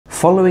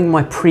Following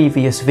my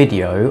previous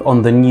video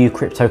on the new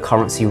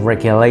cryptocurrency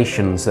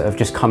regulations that have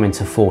just come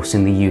into force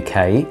in the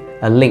UK,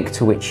 a link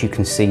to which you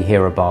can see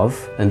here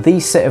above, and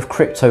these set of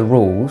crypto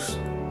rules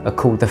are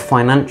called the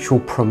Financial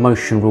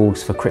Promotion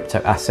Rules for Crypto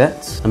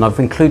Assets, and I've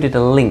included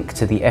a link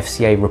to the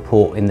FCA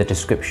report in the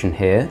description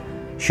here,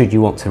 should you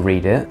want to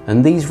read it.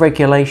 And these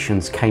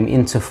regulations came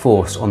into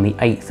force on the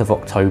 8th of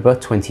October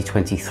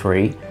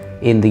 2023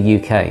 in the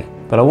UK.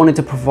 But I wanted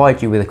to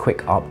provide you with a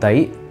quick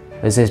update,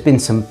 as there's been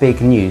some big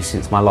news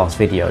since my last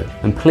video.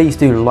 And please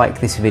do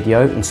like this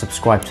video and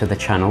subscribe to the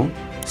channel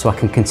so I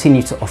can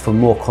continue to offer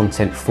more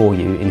content for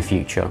you in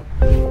future.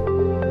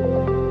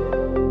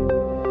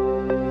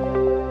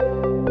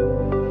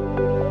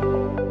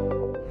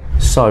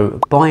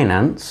 So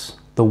Binance,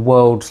 the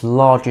world's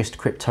largest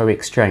crypto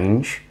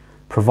exchange,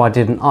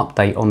 provided an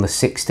update on the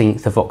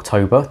 16th of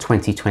October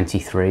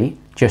 2023,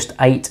 just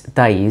 8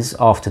 days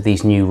after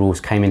these new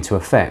rules came into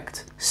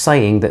effect,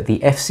 saying that the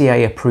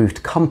FCA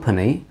approved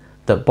company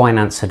that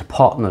Binance had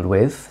partnered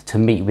with to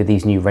meet with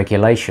these new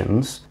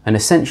regulations and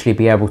essentially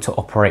be able to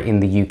operate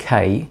in the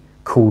UK,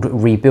 called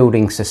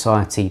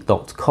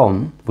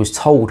rebuildingsociety.com, was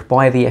told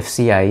by the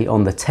FCA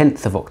on the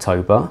 10th of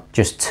October,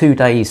 just 2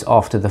 days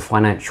after the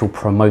financial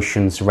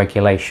promotions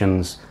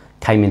regulations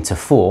came into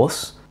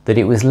force, that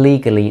it was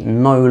legally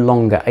no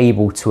longer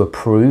able to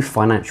approve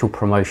financial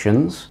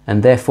promotions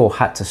and therefore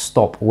had to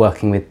stop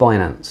working with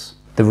Binance.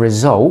 The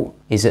result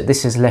is that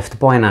this has left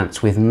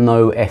Binance with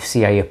no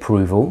FCA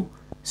approval,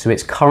 so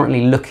it's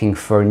currently looking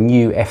for a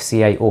new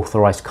FCA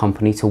authorized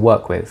company to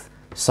work with,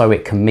 so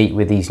it can meet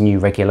with these new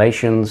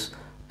regulations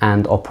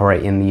and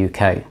operate in the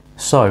UK.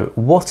 So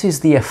what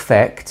is the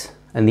effect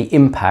and the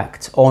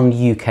impact on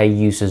UK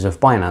users of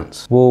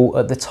Binance? Well,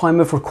 at the time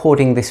of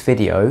recording this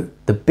video,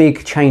 the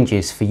big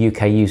changes for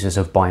UK users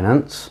of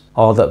Binance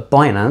are that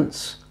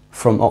Binance,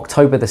 from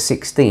October the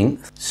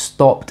 16th,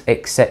 stopped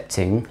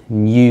accepting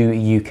new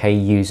UK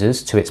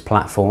users to its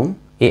platform.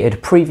 It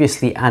had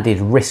previously added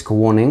risk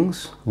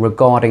warnings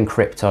regarding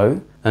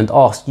crypto and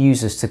asked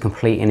users to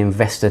complete an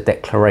investor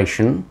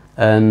declaration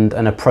and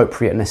an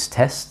appropriateness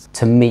test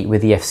to meet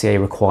with the FCA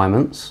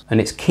requirements, and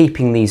it's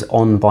keeping these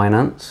on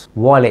Binance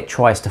while it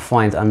tries to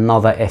find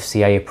another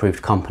FCA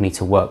approved company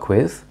to work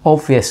with.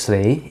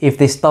 Obviously, if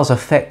this does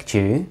affect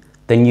you,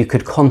 then you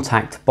could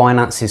contact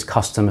Binance's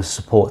customer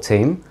support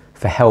team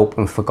for help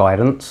and for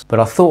guidance, but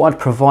I thought I'd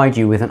provide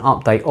you with an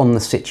update on the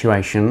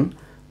situation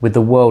with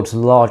the world's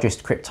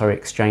largest crypto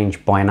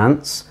exchange,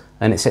 Binance,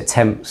 and its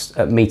attempts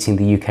at meeting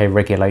the UK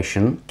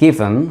regulation,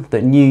 given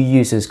that new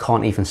users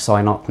can't even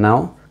sign up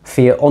now.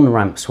 Fiat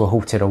on-ramps were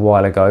halted a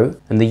while ago,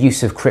 and the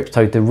use of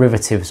crypto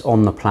derivatives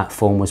on the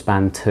platform was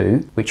banned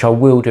too, which I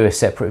will do a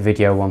separate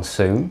video on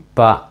soon.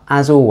 But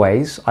as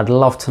always, I'd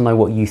love to know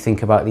what you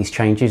think about these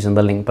changes in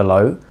the link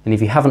below. And if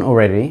you haven't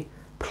already,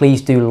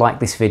 please do like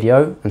this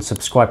video and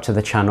subscribe to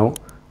the channel,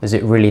 as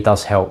it really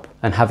does help.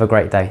 And have a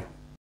great day.